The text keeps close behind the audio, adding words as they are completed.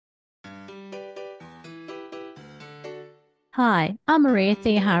Hi, I'm Maria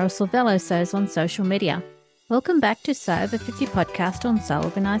Theohara Silvello on social media. Welcome back to So Over 50 podcast on So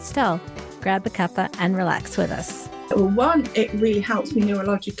Organised Style. Grab a cuppa and relax with us. Well, one, it really helps me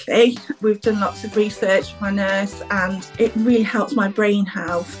neurologically. We've done lots of research with my nurse, and it really helps my brain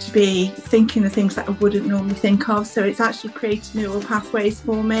health to be thinking of things that I wouldn't normally think of. So it's actually created neural pathways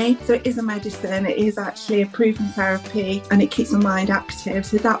for me. So it is a medicine, it is actually a proven therapy, and it keeps my mind active.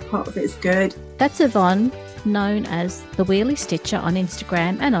 So that part of it is good. That's Yvonne, known as the Wheelie Stitcher on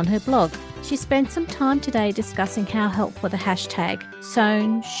Instagram and on her blog. She spent some time today discussing how helpful the hashtag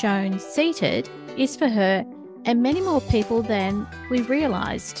sewn, shown, seated is for her and many more people than we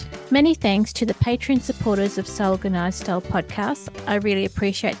realised. Many thanks to the Patreon supporters of So Organised Style podcast. I really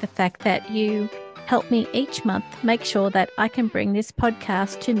appreciate the fact that you help me each month make sure that I can bring this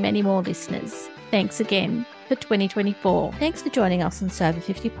podcast to many more listeners. Thanks again for 2024. Thanks for joining us on So Over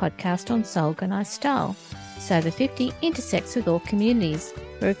 50 podcast on So Organised Style. So Over 50 intersects with all communities.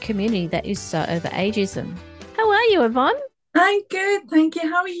 We're a community that is so over ageism. How are you, Yvonne? I'm good, thank you.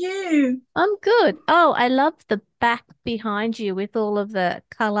 How are you? I'm good. Oh, I love the back behind you with all of the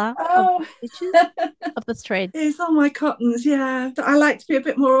colour of the stitches of the thread. It's all my cottons, yeah. I like to be a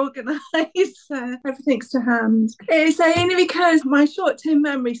bit more organised. Everything's to hand. It's only because my short-term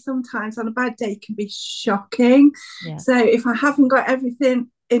memory sometimes on a bad day can be shocking. Yeah. So if I haven't got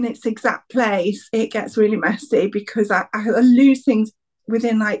everything in its exact place, it gets really messy because I lose things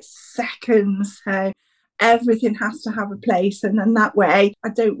within like seconds. So everything has to have a place, and then that way I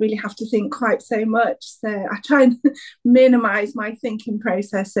don't really have to think quite so much. So I try and minimize my thinking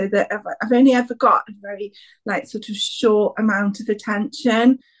process so that I've only ever got a very like sort of short amount of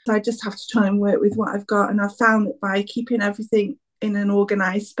attention. So I just have to try and work with what I've got, and I've found that by keeping everything in an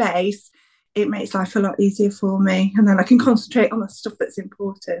organized space, it makes life a lot easier for me, and then I can concentrate on the stuff that's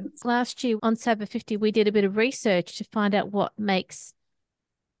important. Last year on So Over 50, we did a bit of research to find out what makes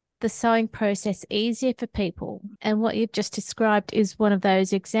the sewing process easier for people. And what you've just described is one of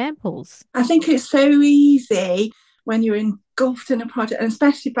those examples. I think it's so easy when you're engulfed in a project, and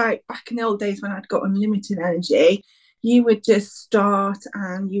especially back in the old days when I'd got unlimited energy, you would just start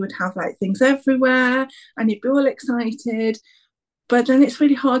and you would have like things everywhere and you'd be all excited. But then it's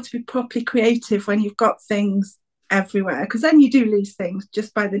really hard to be properly creative when you've got things everywhere, because then you do lose things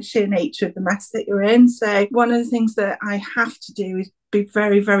just by the sheer nature of the mess that you're in. So one of the things that I have to do is be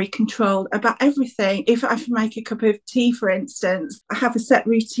very, very controlled about everything. If I make a cup of tea, for instance, I have a set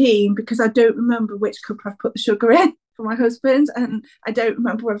routine because I don't remember which cup I've put the sugar in for my husband, and I don't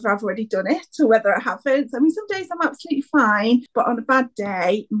remember whether I've already done it or whether I haven't. I mean, some days I'm absolutely fine, but on a bad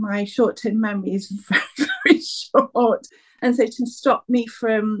day, my short-term memory is very, very short. And so to stop me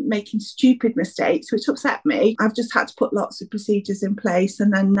from making stupid mistakes, which upset me, I've just had to put lots of procedures in place.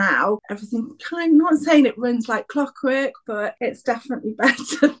 And then now everything kind of, not saying it runs like clockwork, but it's definitely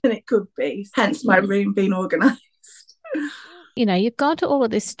better than it could be. Hence my room being organised. You know, you've gone to all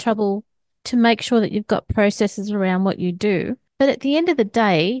of this trouble to make sure that you've got processes around what you do. But at the end of the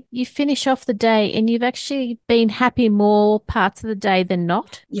day, you finish off the day and you've actually been happy more parts of the day than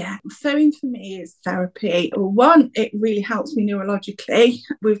not. Yeah, sewing for me is therapy. Well, one, it really helps me neurologically.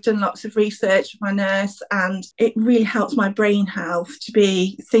 We've done lots of research with my nurse, and it really helps my brain health to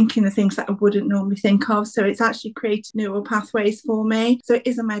be thinking of things that I wouldn't normally think of. So it's actually created neural pathways for me. So it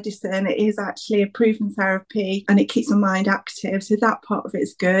is a medicine, it is actually a proven therapy, and it keeps my mind active. So that part of it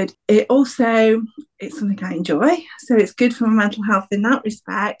is good. It's something I enjoy. So it's good for my mental health in that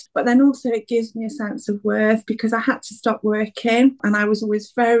respect. But then also it gives me a sense of worth, because I had to stop working and I was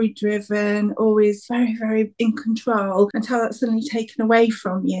always very driven, always very, very in control, until that's suddenly taken away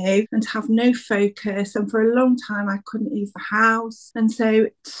from you and to have no focus. And for a long time, I couldn't leave the house. And so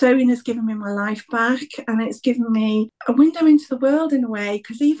sewing has given me my life back, and it's given me a window into the world in a way,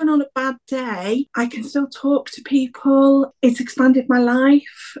 because even on a bad day, I can still talk to people. It's expanded my life.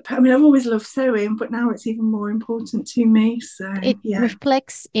 I mean, I've always loved sewing, but now it's even more important to me. So it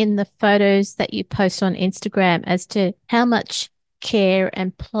reflects in the photos that you post on Instagram as to how much care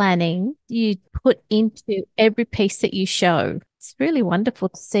and planning you put into every piece that you show. It's really wonderful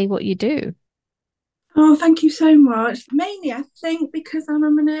to see what you do. Oh, thank you so much. Mainly, I think, because I'm a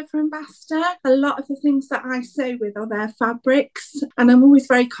Minerva ambassador, a lot of the things that I sew with are their fabrics. And I'm always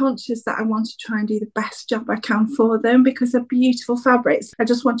very conscious that I want to try and do the best job I can for them, because they're beautiful fabrics. I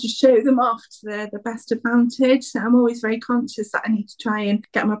just want to show them off to the best advantage. So I'm always very conscious that I need to try and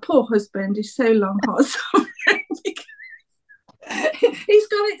get my poor husband, who's so long hot, he's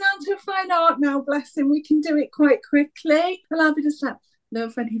got it down to a fine art now, bless him. We can do it quite quickly. And I'll be just like,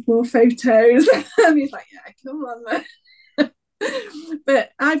 love any more photos. And he's like, yeah, come on then. But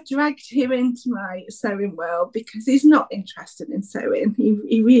I've dragged him into my sewing world because he's not interested in sewing.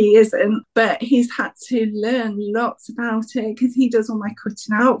 He really isn't. But he's had to learn lots about it because he does all my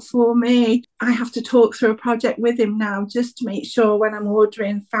cutting out for me. I have to talk through a project with him now just to make sure when I'm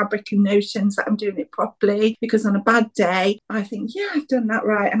ordering fabric and notions that I'm doing it properly. Because on a bad day, I think, yeah, I've done that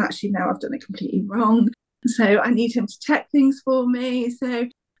right. And actually, now I've done it completely wrong. So I need him to check things for me. So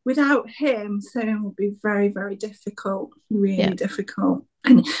without him, sewing would be very, very difficult, really difficult.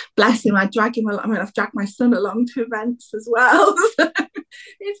 And bless him, I drag him along. I mean, I've dragged my son along to events as well. So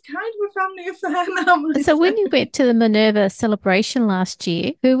it's kind of a family affair now. So when you went to the Minerva celebration last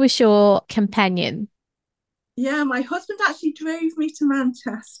year, who was your companion? Yeah, my husband actually drove me to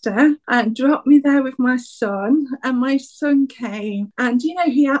Manchester and dropped me there with my son, and my son came, and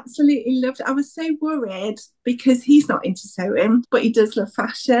he absolutely loved it. I was so worried because he's not into sewing, but he does love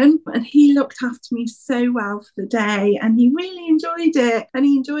fashion, and he looked after me so well for the day, and he really enjoyed it, and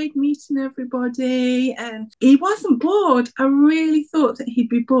he enjoyed meeting everybody, and he wasn't bored. I really thought that he'd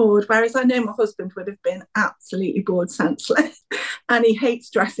be bored, whereas I know my husband would have been absolutely bored senseless. And he hates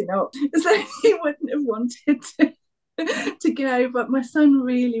dressing up, so he wouldn't have wanted to go. But my son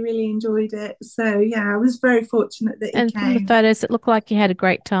really, really enjoyed it. So yeah, I was very fortunate that he And came. from the photos, it looked like you had a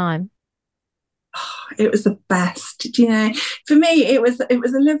great time. It was the best. For me, it was a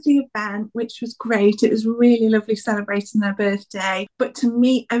lovely event, which was great. It was really lovely celebrating their birthday. But to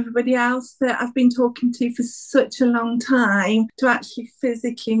meet everybody else that I've been talking to for such a long time, to actually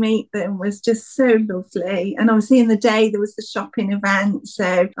physically meet them was just so lovely. And obviously in the day there was the shopping event,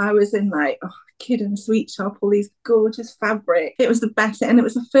 so I was in like kid in a sweet shop, all these gorgeous fabric. It was the best, and it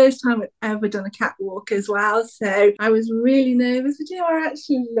was the first time I'd ever done a catwalk as well. So I was really nervous, but I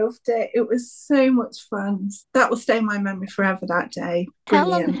actually loved it. It was so much fun. That will stay in my memory forever, that day.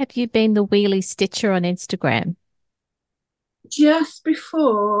 Brilliant. How long have you been the Wheelie Stitcher on Instagram? Just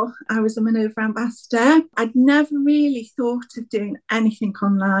before I was a Minerva ambassador, I'd never really thought of doing anything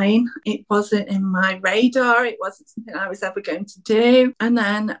online. It wasn't in my radar. It wasn't something I was ever going to do. And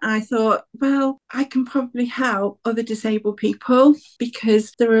then I thought, well, I can probably help other disabled people,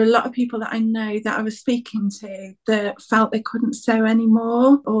 because there are a lot of people that I know that I was speaking to that felt they couldn't sew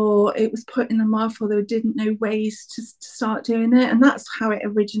anymore, or it was putting them off, or they didn't know ways to start doing it. And that's how it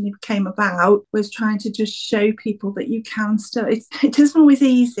originally came about, was trying to just show people that you can still. It isn't always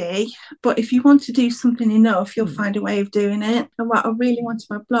easy, but if you want to do something enough, you'll find a way of doing it. And what I really wanted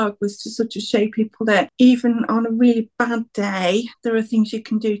my blog was to sort of show people that even on a really bad day, there are things you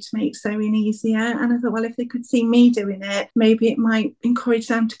can do to make sewing easier. And I thought, well, if they could see me doing it, maybe it might encourage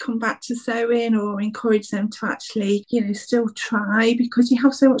them to come back to sewing, or encourage them to actually, still try, because you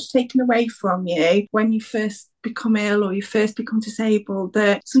have so much taken away from you when you first become ill or you first become disabled,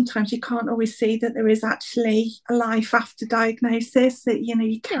 that sometimes you can't always see that there is actually a life after diagnosis, that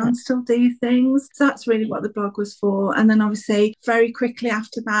you can still do things. So that's really what the blog was for. And then obviously very quickly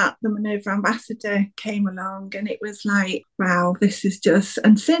after that, the Minerva ambassador came along, and it was like, wow, this is just.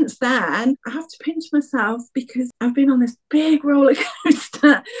 And since then I have to pinch myself because I've been on this big roller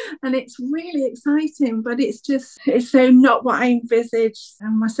coaster, and it's really exciting, but it's so not what I envisaged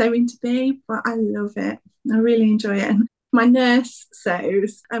my sewing to be, but I love it. I really enjoy it. And my nurse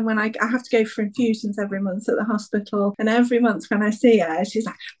sews, and when I have to go for infusions every month at the hospital, and every month when I see her, she's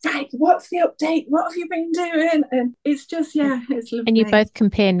like, right, what's the update? What have you been doing? And it's just, it's lovely. And you both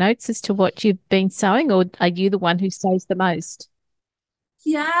compare notes as to what you've been sewing, or are you the one who sews the most?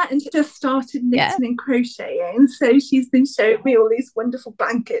 Yeah, and she just started knitting and crocheting. So she's been showing me all these wonderful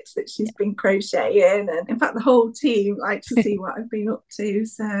blankets that she's been crocheting. And in fact, the whole team like to see what I've been up to.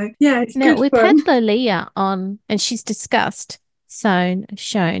 So yeah, it's now, good we've fun. had Lilia on, and she's discussed sewn,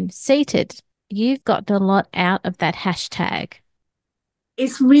 shown, seated. You've gotten a lot out of that hashtag.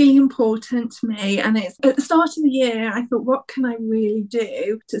 It's really important to me, and it's at the start of the year I thought, what can I really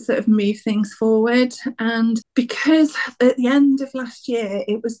do to sort of move things forward? And because at the end of last year,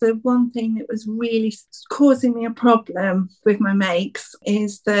 it was the one thing that was really causing me a problem with my makes,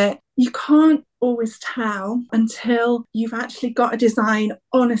 is that you can't always tell until you've actually got a design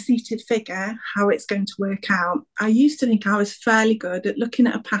on a seated figure how it's going to work out. I used to think I was fairly good at looking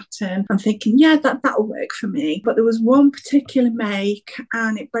at a pattern and thinking, yeah, that'll work for me. But there was one particular make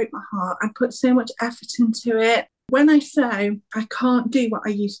and it broke my heart. I put so much effort into it. When I sew, I can't do what I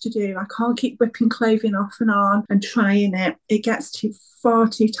used to do. I can't keep whipping clothing off and on and trying it. It gets far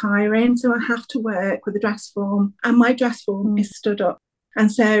too tiring. So I have to work with a dress form, and my dress form is stood up.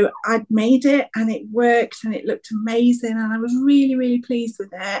 And so I'd made it and it worked and it looked amazing. And I was really, really pleased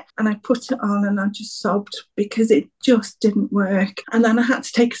with it. And I put it on and I just sobbed because it just didn't work. And then I had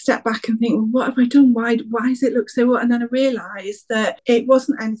to take a step back and think, well, what have I done? Why does it look so well? And then I realised that it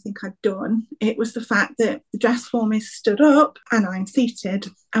wasn't anything I'd done. It was the fact that the dress form is stood up and I'm seated.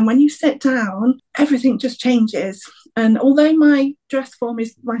 And when you sit down, everything just changes. And although my dress form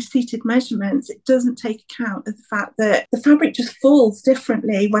is my seated measurements, it doesn't take account of the fact that the fabric just falls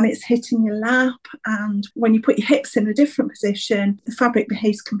differently when it's hitting your lap. And when you put your hips in a different position, the fabric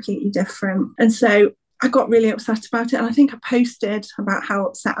behaves completely different. And so I got really upset about it. And I think I posted about how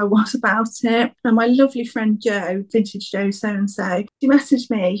upset I was about it. And my lovely friend Jo, Vintage Jo so-and-so, she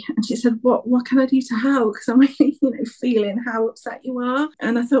messaged me and she said, what can I do to help? Because I'm really, feeling how upset you are.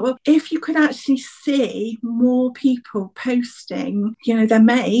 And I thought, well, if you could actually see more people posting, their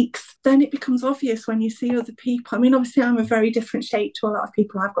makes, then it becomes obvious when you see other people. I mean, obviously I'm a very different shape to a lot of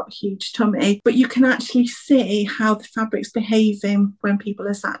people. I've got a huge tummy, but you can actually see how the fabric's behaving when people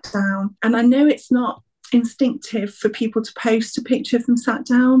are sat down. And I know it's not instinctive for people to post a picture of them sat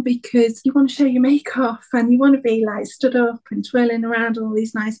down because you want to show your make off and you want to be like stood up and twirling around all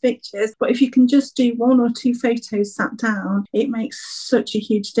these nice pictures. But if you can just do 1 or 2 photos sat down, it makes such a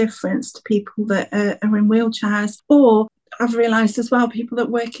huge difference to people that are in wheelchairs. Or I've realised as well, people that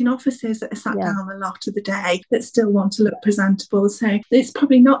work in offices that are sat down a lot of the day that still want to look presentable. So it's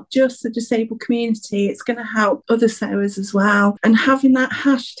probably not just the disabled community, it's going to help other sewers as well. And having that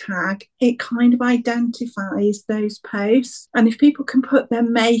hashtag, it kind of identifies those posts. And if people can put their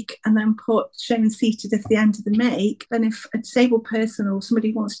make and then put shown seated at the end of the make, then if a disabled person or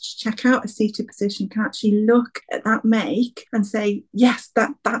somebody wants to check out a seated position can actually look at that make and say, yes,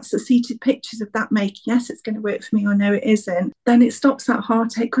 that's the seated pictures of that make. Yes, it's going to work for me, or no, it isn't. Then it stops that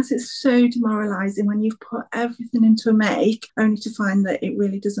heartache, because it's so demoralising when you've put everything into a make only to find that it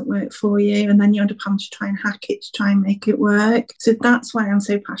really doesn't work for you, and then you end up having to try and hack it to try and make it work. So that's why I'm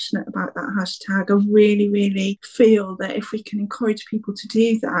so passionate about that hashtag. I really, really feel that if we can encourage people to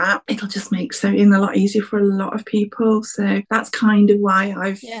do that, it'll just make sewing a lot easier for a lot of people. So that's kind of why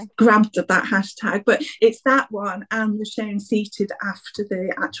I've grabbed at that hashtag. But it's that one and the shown seated after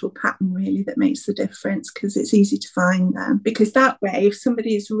the actual pattern really that makes the difference, because it's easy to find them. Because that way, if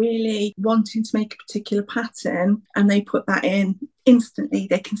somebody is really wanting to make a particular pattern and they put that in, instantly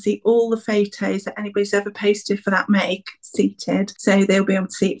they can see all the photos that anybody's ever posted for that make seated, so they'll be able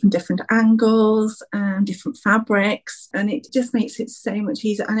to see it from different angles and different fabrics, and it just makes it so much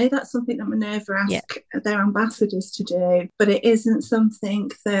easier. I know that's something that Minerva ask their ambassadors to do, but it isn't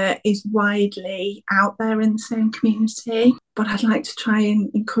something that is widely out there in the sewing community. But I'd like to try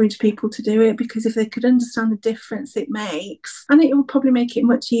and encourage people to do it, because if they could understand the difference it makes, and it will probably make it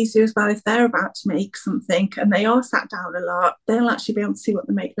much easier as well if they're about to make something and they are sat down a lot, they'll actually be able to see what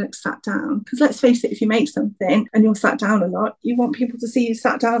the make looks sat down. Because let's face it, if you make something and you're sat down a lot, you want people to see you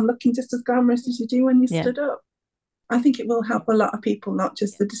sat down looking just as glamorous as you do when you stood up. I think it will help a lot of people, not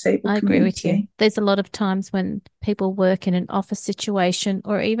just the disabled community. I agree with you. There's a lot of times when people work in an office situation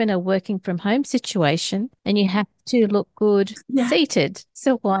or even a working from home situation, and you have to look good seated.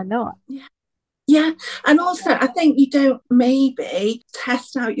 So why not? Yeah. And also, I think you don't maybe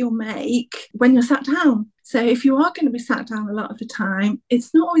test out your make when you're sat down. So if you are going to be sat down a lot of the time,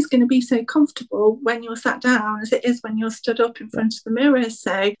 it's not always going to be so comfortable when you're sat down as it is when you're stood up in front of the mirror.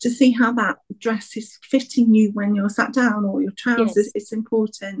 So to see how that dress is fitting you when you're sat down, or your trousers, it's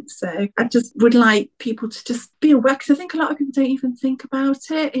important. So I just would like people to just be aware, because I think a lot of people don't even think about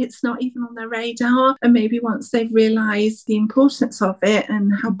it. It's not even on their radar. And maybe once they've realised the importance of it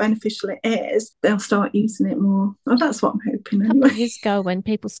and how beneficial it is, they'll start using it more. Well, that's what I'm hoping anyway. A couple of years ago, when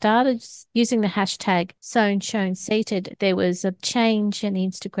people started using the hashtag sewn, shown, seated, there was a change in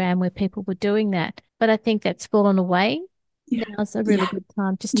Instagram where people were doing that. But I think that's fallen away. Now's a really good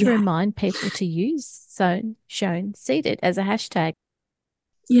time just to remind people to use sewn, shown, seated as a hashtag.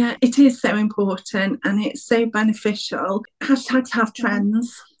 Yeah, it is so important and it's so beneficial. Hashtags have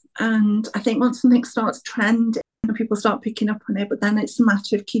trends, and I think once something starts trending, people start picking up on it, but then it's a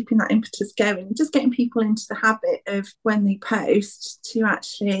matter of keeping that impetus going and just getting people into the habit of, when they post, to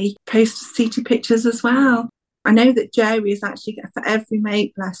actually post seated pictures as well. I know that Jo is actually, for every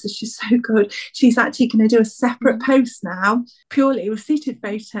make, bless her, she's so good, she's actually going to do a separate post now purely with seated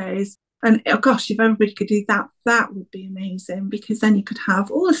photos. And oh gosh, if everybody could do that, that would be amazing, because then you could have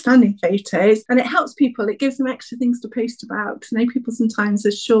all the standing photos, and it helps people. It gives them extra things to post about, because I know people sometimes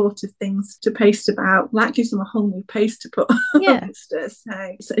are short of things to post about. That gives them a whole new post to put on Insta.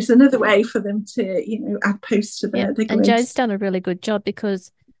 So it's another way for them to, add posts to their And Jo's done a really good job,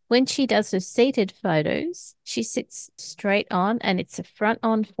 because When she does her seated photos, she sits straight on and it's a front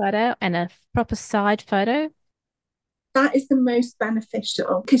on photo and a proper side photo. That is the most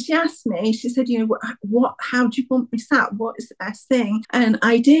beneficial, because she asked me, she said, how do you want me sat, what is the best thing? And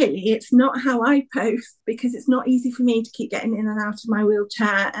ideally it's not how I post, because it's not easy for me to keep getting in and out of my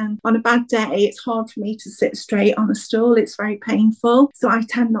wheelchair, and on a bad day it's hard for me to sit straight on a stool, it's very painful, so I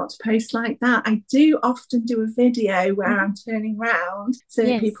tend not to post like that. I do often do a video where I'm turning around so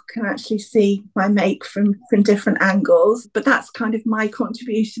that people can actually see my make from different angles, but that's kind of my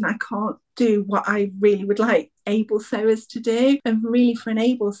contribution. I can't do what I really would like able sewers to do. And really, for an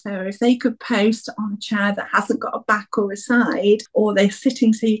able sewer, if they could post on a chair that hasn't got a back or a side, or they're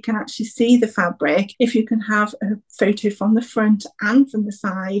sitting so you can actually see the fabric, if you can have a photo from the front and from the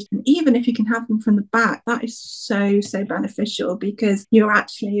side, and even if you can have them from the back, that is so beneficial, because you're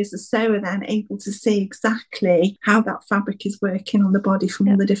actually, as a sewer, then able to see exactly how that fabric is working on the body from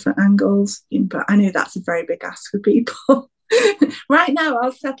all the different angles. But I know that's a very big ask for people. Right now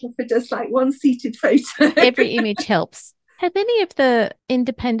I'll settle for just like one seated photo. Every image helps. Have any of the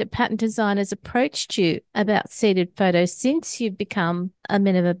independent pattern designers approached you about seated photos since you've become a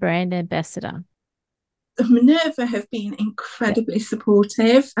Minerva brand ambassador? Minerva have been incredibly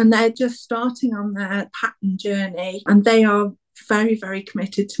supportive, and they're just starting on their pattern journey, and they are very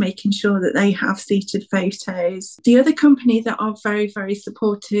committed to making sure that they have seated photos. The other company that are very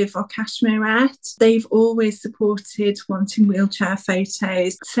supportive are Cashmerette. They've always supported wanting wheelchair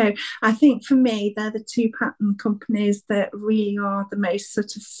photos. So I think for me, they're the two pattern companies that really are the most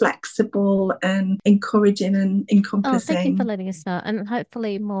sort of flexible and encouraging and encompassing. Oh, thank you for letting us know. And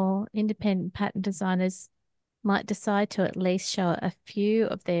hopefully more independent pattern designers might decide to at least show a few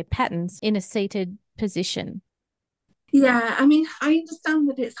of their patterns in a seated position. Yeah, I mean, I understand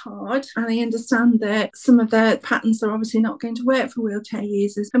that it's hard, and I understand that some of the patterns are obviously not going to work for wheelchair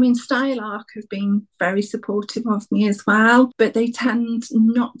users. I mean, Style Arc have been very supportive of me as well, but they tend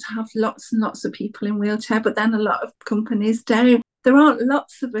not to have lots and lots of people in wheelchair, but then a lot of companies do. There aren't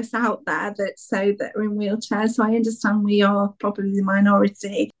lots of us out there that say that are in wheelchairs, so I understand we are probably the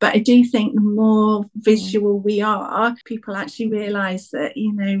minority, but I do think the more visual we are, people actually realise that,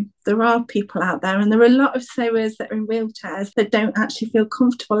 there are people out there, and there are a lot of sewers that are in wheelchairs that don't actually feel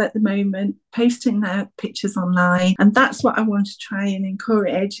comfortable at the moment posting their pictures online. And that's what I want to try and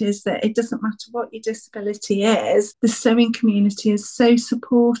encourage, is that it doesn't matter what your disability is, the sewing community is so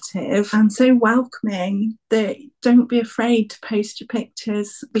supportive and so welcoming that don't be afraid to post your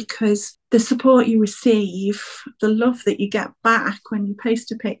pictures, because the support you receive, the love that you get back when you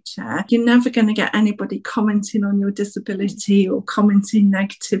post a picture, you're never going to get anybody commenting on your disability or commenting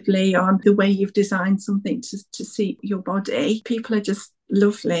negatively on the way you've designed something to suit your body. People are just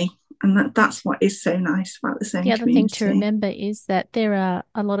lovely. And that's what is so nice about the sewing community. The other thing to remember is that there are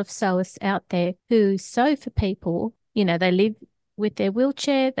a lot of sewists out there who sew for people. They live with their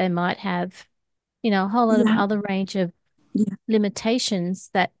wheelchair. They might have, a whole lot of other range of limitations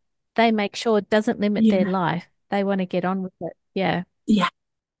that they make sure it doesn't limit their life. They want to get on with it. Yeah.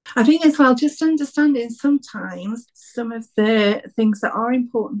 I think as well, just understanding sometimes some of the things that are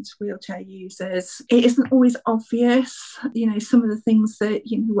important to wheelchair users, it isn't always obvious, some of the things that,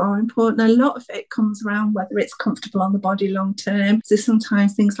 are important. A lot of it comes around whether it's comfortable on the body long term. So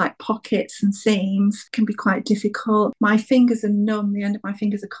sometimes things like pockets and seams can be quite difficult. My fingers are numb, the end of my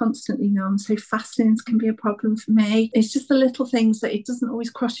fingers are constantly numb, so fastenings can be a problem for me. It's just the little things that it doesn't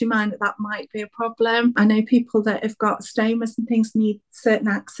always cross your mind that might be a problem. I know people that have got stomas and things need certain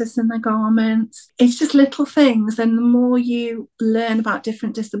access in their garments. It's just little things, and the more you learn about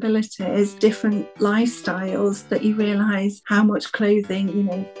different disabilities, different lifestyles, that you realise how much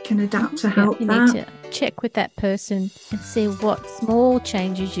clothing can adapt to help you that. need to check with that person and see what small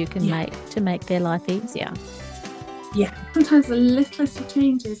changes you can make to make their life easier. Sometimes the littlest of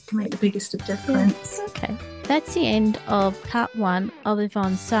changes can make the biggest of difference. Okay, that's the end of part 1 of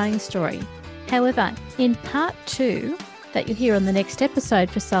Yvonne's sewing story. However, in part 2 that you'll hear on the next episode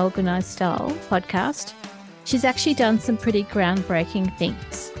for Sew Organised Style podcast, she's actually done some pretty groundbreaking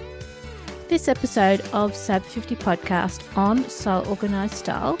things. This episode of Sew 50 podcast on Sew Organised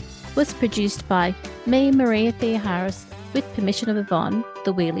Style was produced by me, Maria Theoharis, with permission of Yvonne,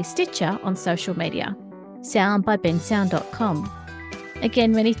 the Wheelie Stitcher, on social media. Sound by bensound.com.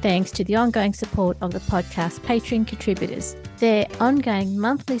 Again, many thanks to the ongoing support of the podcast Patreon contributors. Their ongoing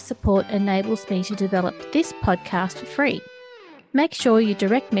monthly support enables me to develop this podcast for free. Make sure you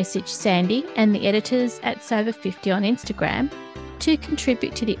direct message Sandy and the editors at Sew50 on Instagram to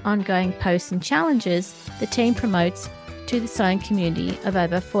contribute to the ongoing posts and challenges the team promotes to the sewing community of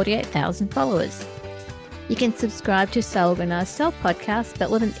over 48,000 followers. You can subscribe to Sew Organised Style Podcast, but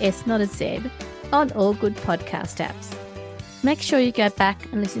with an S, not a Z, on all good podcast apps. Make sure you go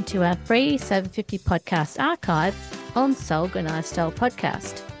back and listen to our free Sew 50 podcast archive on Sew Organised Style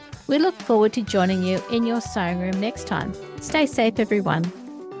Podcast. We look forward to joining you in your sewing room next time. Stay safe, everyone.